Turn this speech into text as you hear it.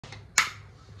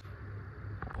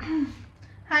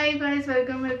Hi guys,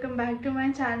 welcome back to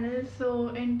my channel. So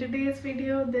in today's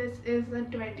video, this is a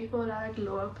 24-hour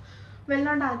glow up. Well,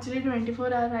 not actually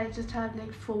 24 hour, I just have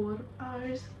like 4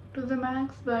 hours to the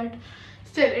max, but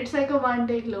still it's like a 1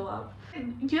 day glow up.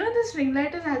 You know, this ring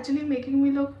light is actually making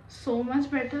me look so much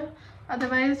better.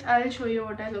 Otherwise I'll show you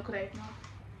what I look right now.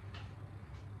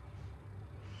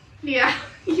 Yeah,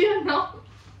 you know.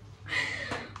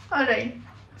 Alright,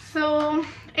 so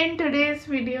in today's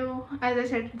video, as I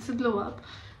said, it's a glow up.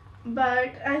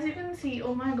 But as you can see,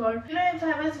 oh my god, you know, if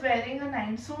I was wearing a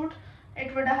night suit,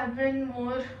 it would have been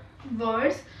more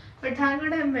worse. But thank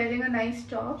god I'm wearing a nice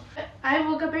top. I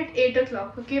woke up at 8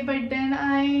 o'clock, okay, but then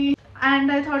I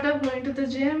thought of going to the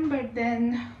gym, but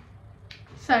then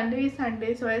Sunday,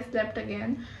 so I slept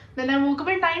again. Then I woke up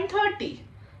at 9:30,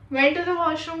 went to the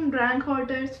washroom, drank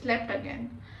water, slept again.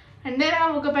 And then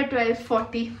I woke up at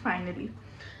 12:40 finally.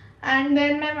 And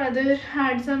then my mother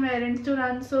had some errands to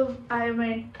run, so I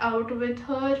went out with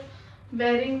her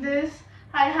wearing this.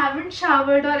 I haven't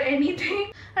showered or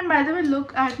anything. And by the way,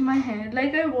 look at my hair.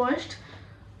 Like, I washed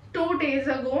 2 days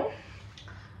ago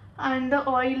and the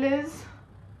oil is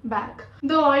back.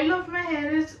 The oil of my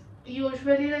hair is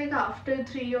usually like after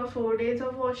 3 or 4 days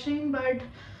of washing, but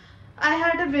I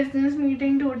had a business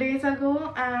meeting 2 days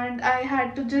ago and I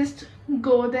had to just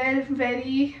go there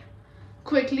very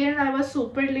quickly and I was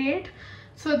super late,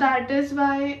 so that is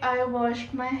why I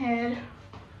washed my hair.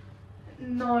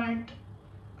 Not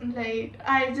like,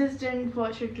 I just didn't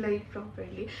wash it like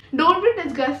properly. Don't be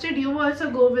disgusted, you also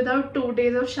go without 2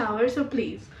 days of shower, so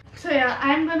please. So yeah,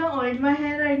 I'm gonna oil my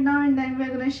hair right now and then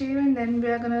we're gonna shave and then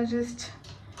we're gonna just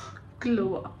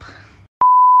glow up.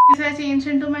 So I changed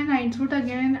into my night suit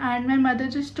again and my mother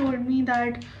just told me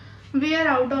that we are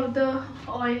out of the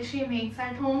oil she makes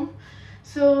at home.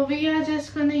 So we are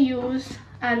just gonna use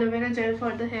aloe vera gel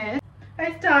for the hair.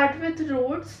 I start with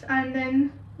roots and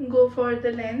then go for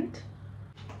the length.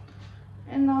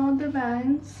 And now the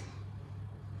bangs.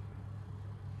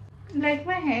 Like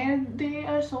my hair, they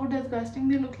are so disgusting.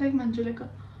 They look like Manjulika.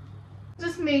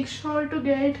 Just make sure to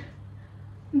get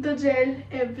the gel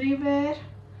everywhere,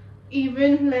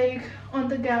 even like on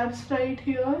the gaps right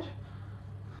here.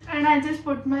 And I just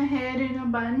put my hair in a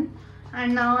bun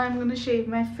and now I'm gonna shave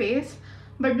my face.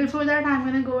 But before that, I'm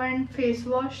gonna go and face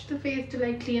wash the face to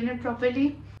like clean it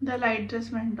properly. The light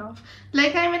just went off.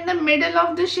 Like, I'm in the middle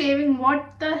of the shaving.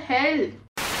 What the hell?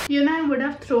 You know, I would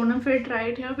have thrown a fit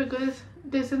right here because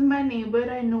this is my neighbor.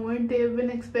 I know it. They've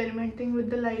been experimenting with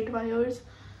the light wires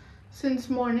since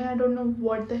morning. I don't know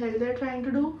what the hell they're trying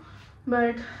to do.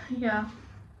 But yeah,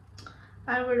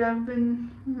 I would have been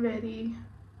very...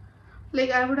 like,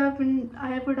 I would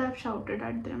have shouted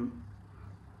at them.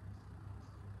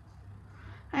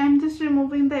 I am just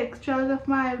removing the extras of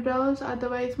my eyebrows,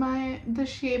 otherwise the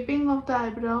shaping of the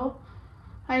eyebrow,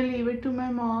 I leave it to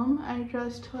my mom. I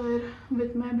trust her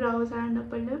with my brows and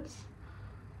upper lips.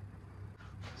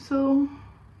 So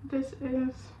this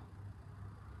is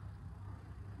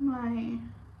my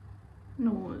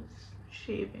nose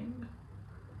shaving.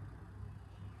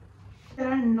 There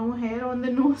are no hair on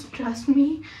the nose, trust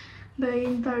me.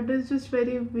 Like, that is just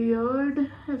very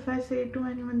weird if I say to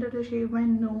anyone that I shave my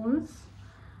nose.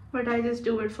 But I just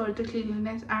do it for the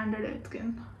cleanliness and the dead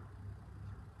skin.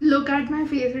 Look at my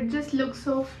face, it just looks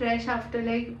so fresh after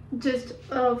like just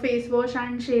a face wash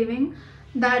and shaving.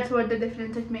 That's what the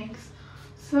difference it makes.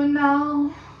 So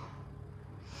now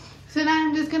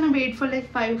I'm just gonna wait for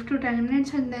like 5 to 10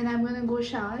 minutes and then I'm gonna go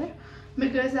shower,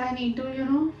 because I need to, you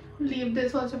know, leave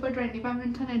this also for 25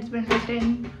 minutes and it's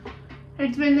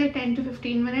been like 10 to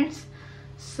 15 minutes.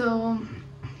 So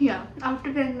yeah,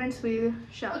 after 10 minutes we'll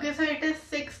shower. Okay, so it is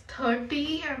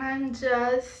 6:30 and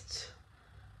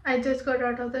I just got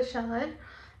out of the shower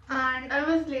and I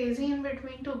was lazy in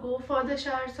between to go for the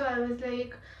shower, so I was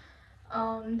like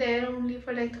there only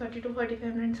for like 30 to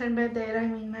 45 minutes, and by there I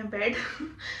mean my bed.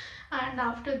 And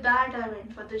after that I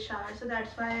went for the shower, so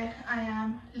that's why I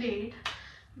am late.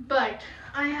 But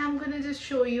I am gonna just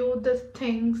show you the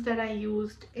things that I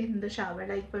used in the shower,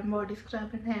 like my body scrub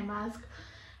and hair mask,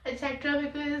 etc.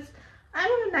 Because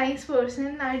I'm a nice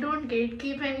person, I don't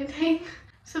gatekeep anything.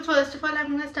 So first of all, I'm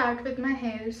gonna start with my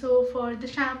hair. So for the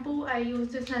shampoo, I use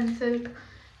the Sunsilk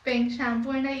pink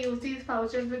shampoo and I use these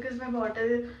pouches because my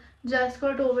bottle just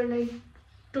got over like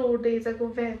 2 days ago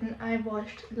when I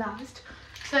washed last.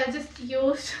 So I just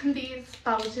used these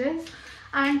pouches,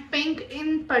 and pink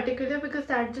in particular because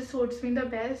that just suits me the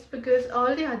best, because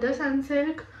all the other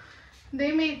Sunsilk,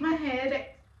 they make my hair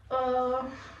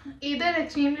either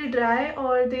extremely dry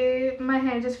or my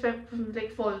hair just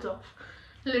like falls off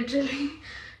literally.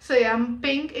 So yeah,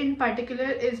 pink in particular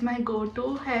is my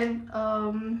go-to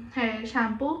hair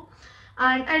shampoo.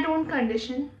 And I don't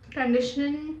condition.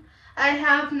 I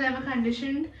have never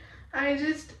conditioned. I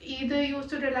just either used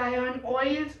to rely on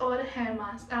oils or a hair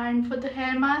mask. And for the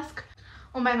hair mask,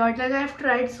 oh my god, like I've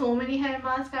tried so many hair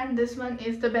masks and this one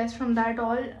is the best from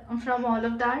all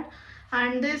of that.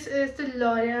 And this is the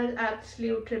L'Oreal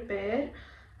Absolut Repair.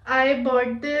 I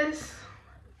bought this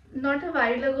not a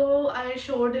while ago. I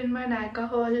showed in my Nykaa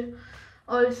haul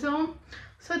also.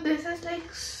 So this is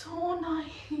like so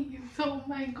nice. Oh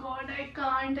my god, I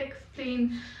can't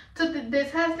explain. So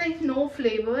this has like no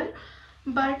flavor,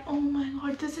 but oh my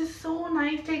god, this is so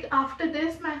nice. Like after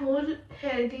this my whole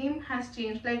hair game has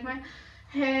changed. Like my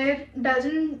hair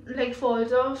doesn't like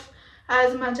falls off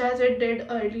as much as it did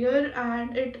earlier,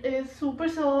 and it is super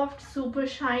soft, super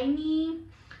shiny.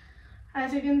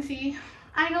 As you can see,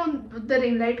 I know the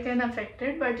ring light can affect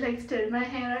it, but like still my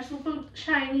hair are super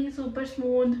shiny, super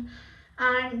smooth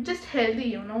and just healthy,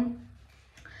 you know.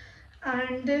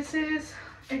 And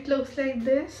it looks like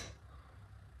this.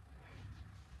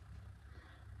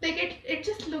 Like it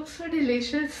just looks so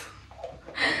delicious.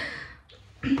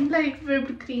 Like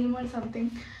whipped cream or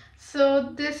something. So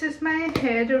this is my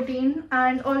hair routine,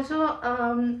 and also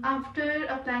after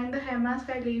applying the hair mask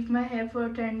I leave my hair for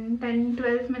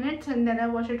 10-12 minutes and then I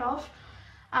wash it off.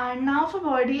 And now for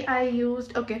body,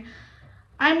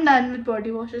 I'm done with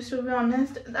body washes, to be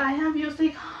honest. I have used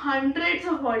like hundreds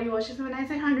of body washes. When I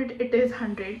say 100, it is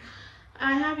 100.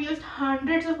 I have used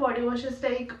hundreds of body washes.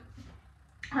 Like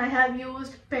I have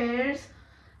used Pairs,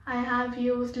 I have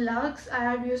used Lux, I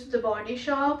have used The Body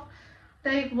Shop,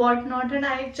 like whatnot, and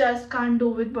I just can't do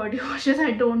with body washes.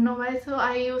 I don't know why. So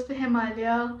I use the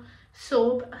Himalaya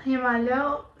soap,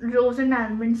 Himalaya rose and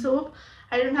almond soap.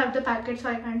 I don't have the packet, so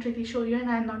I can't really show you, and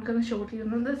I'm not gonna show you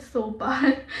the soap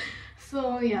bar.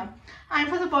 So yeah, and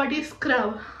for the body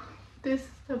scrub, this is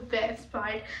the best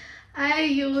part. I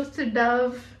used the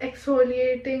Dove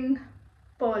exfoliating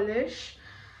polish,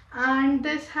 and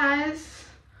this has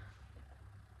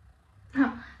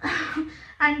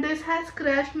and this has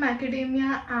crushed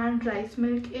macadamia and rice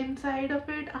milk inside of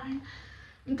it, and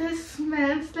this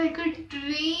smells like a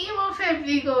dream of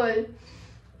every girl.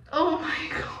 Oh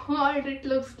my god, it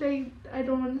looks like, I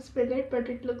don't want to spill it, but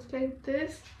it looks like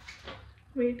this.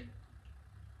 Wait,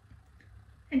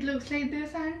 it looks like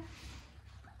this, and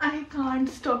I can't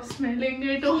stop smelling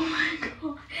it. Oh my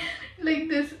god, like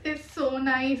this is so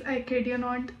nice. I kid you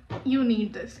not. You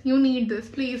need this,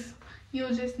 please, you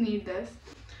just need this.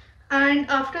 And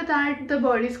after that the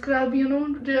body scrub,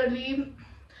 really,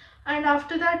 and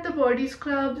after that the body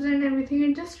scrubs and everything,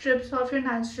 it just strips off your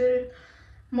natural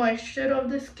moisture of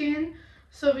the skin.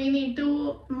 So we need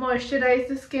to moisturize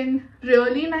the skin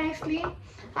really nicely,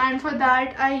 and for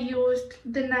that I used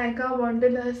the Nykaa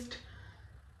Wanderlust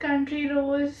Country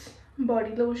Rose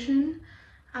body lotion,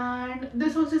 and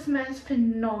this also smells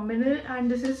phenomenal, and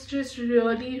this is just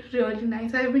really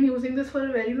nice. I've been using this for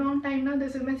a very long time now.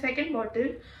 This is my second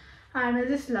bottle and I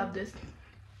just love this.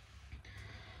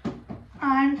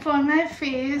 And for my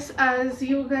face, as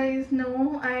you guys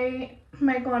know,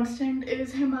 my constant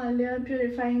is Himalaya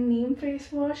Purifying Neem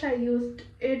face wash. I used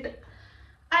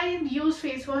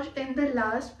face wash in the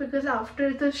last, because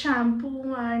after the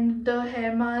shampoo and the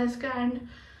hair mask and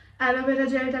aloe vera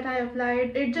gel that I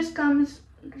applied, it just comes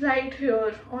right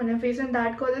here on your face, and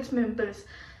that causes pimples.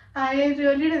 I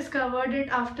really discovered it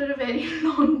after a very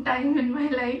long time in my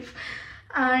life,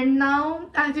 and now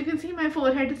as you can see my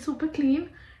forehead is super clean.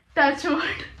 Touch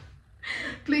wood.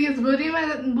 Please, बुरी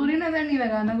नजर नहीं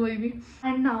लगाना कोई भी.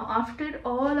 And now after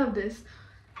all of this,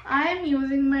 I am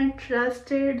using my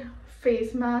trusted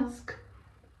face mask.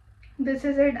 This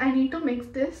is it. I need to mix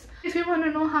this. If you want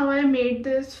to know how I made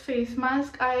this face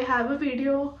mask, I have a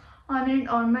video on it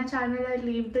on my channel. I'll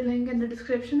leave the link in the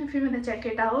description if you want to check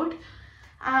it out.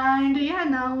 And yeah,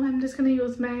 now I'm just gonna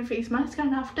use my face mask,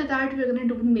 and after that we're gonna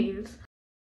do nails.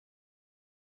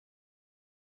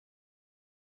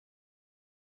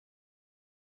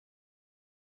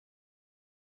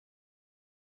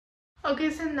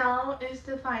 Okay, so now is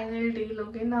the final deal.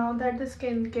 Okay, now that the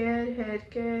skincare, hair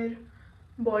care,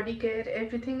 body care,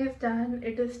 everything is done,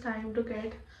 it is time to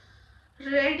get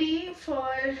ready for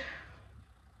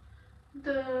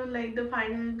the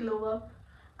final glow up.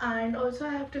 And also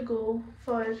I have to go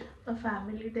for a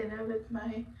family dinner with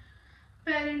my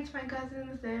parents, my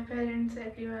cousins, their parents,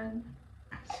 everyone.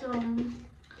 So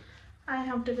I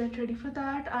have to get ready for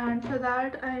that, and for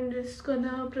that I'm just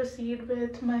gonna proceed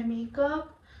with my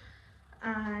makeup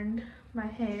and my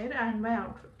hair and my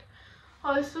outfit.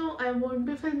 Also, I won't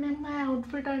be filming my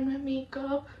outfit and my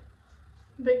makeup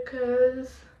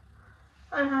because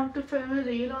I have to film a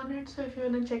reel on it, so if you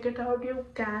wanna check it out, you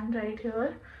can right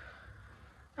here.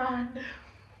 And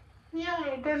yeah,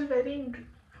 it is very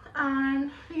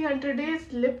and yeah,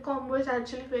 today's lip combo is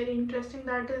actually very interesting.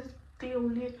 That is the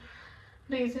only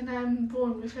reason I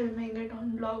won't be filming it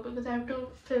on vlog, because I have to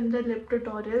film the lip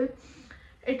tutorial.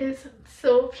 It is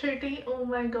so pretty. Oh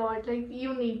my god, like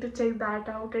you need to check that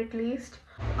out at least.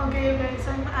 Okay, you guys,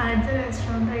 I'm at the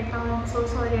restaurant right now. I'm so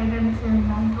sorry I didn't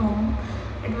film at home.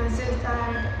 It was just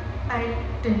that I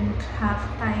didn't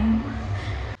have time.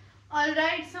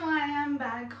 Alright, so I am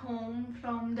back home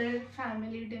from the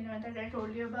family dinner that I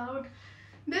told you about.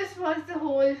 This was the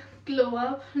whole glow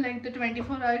up, like the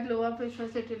 24-hour glow up, which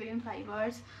was literally in 5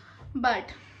 hours.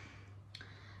 But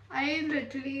I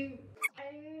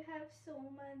have so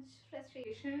much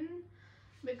frustration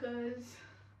because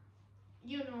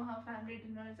you know how family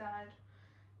dinners are.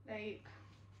 Like,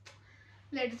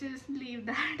 let's just leave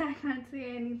that. I can't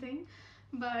say anything.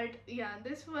 But yeah,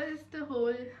 this was the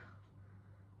whole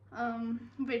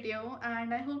video,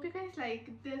 and I hope you guys like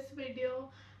this video.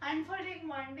 And for like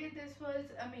one day, this was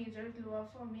a major glow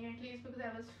up for me, at least, because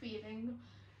I was feeling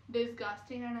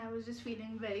disgusting and I was just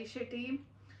feeling very shitty.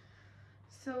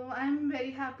 So I'm very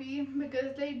happy,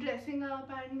 because like dressing up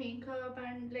and makeup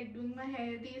and like doing my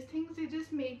hair, these things, they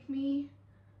just make me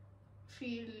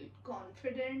feel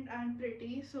confident and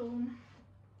pretty. So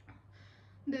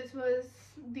this was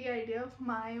the idea of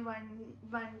my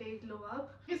one day glow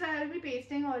up, because I will be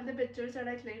pasting all the pictures that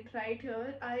I clicked right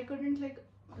here. I couldn't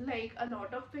like a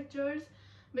lot of pictures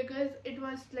because it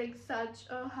was like such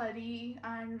a hurry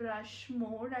and rush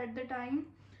mode at the time.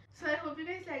 So I hope you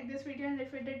guys like this video, and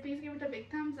if you did, please give it a big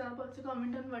thumbs up. Also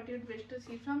comment on what you'd wish to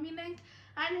see from me next,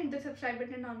 and hit the subscribe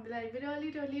button down below. I'd be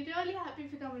really happy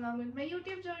if you come along with my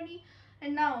YouTube journey.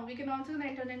 And now we can also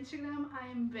connect on Instagram. I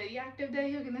am very active there.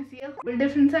 You're gonna see a whole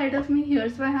different side of me.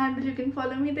 Here's my handle, you can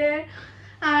follow me there.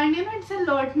 And you know, it's a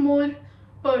lot more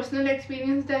personal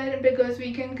experience there, because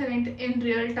we can connect in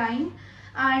real time,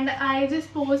 and I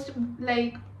just post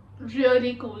like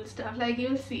really cool stuff, like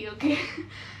you'll see. Okay.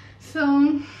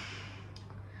 So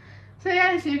yeah,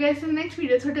 I'll see you guys in the next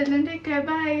video. So till then, take care,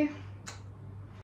 bye.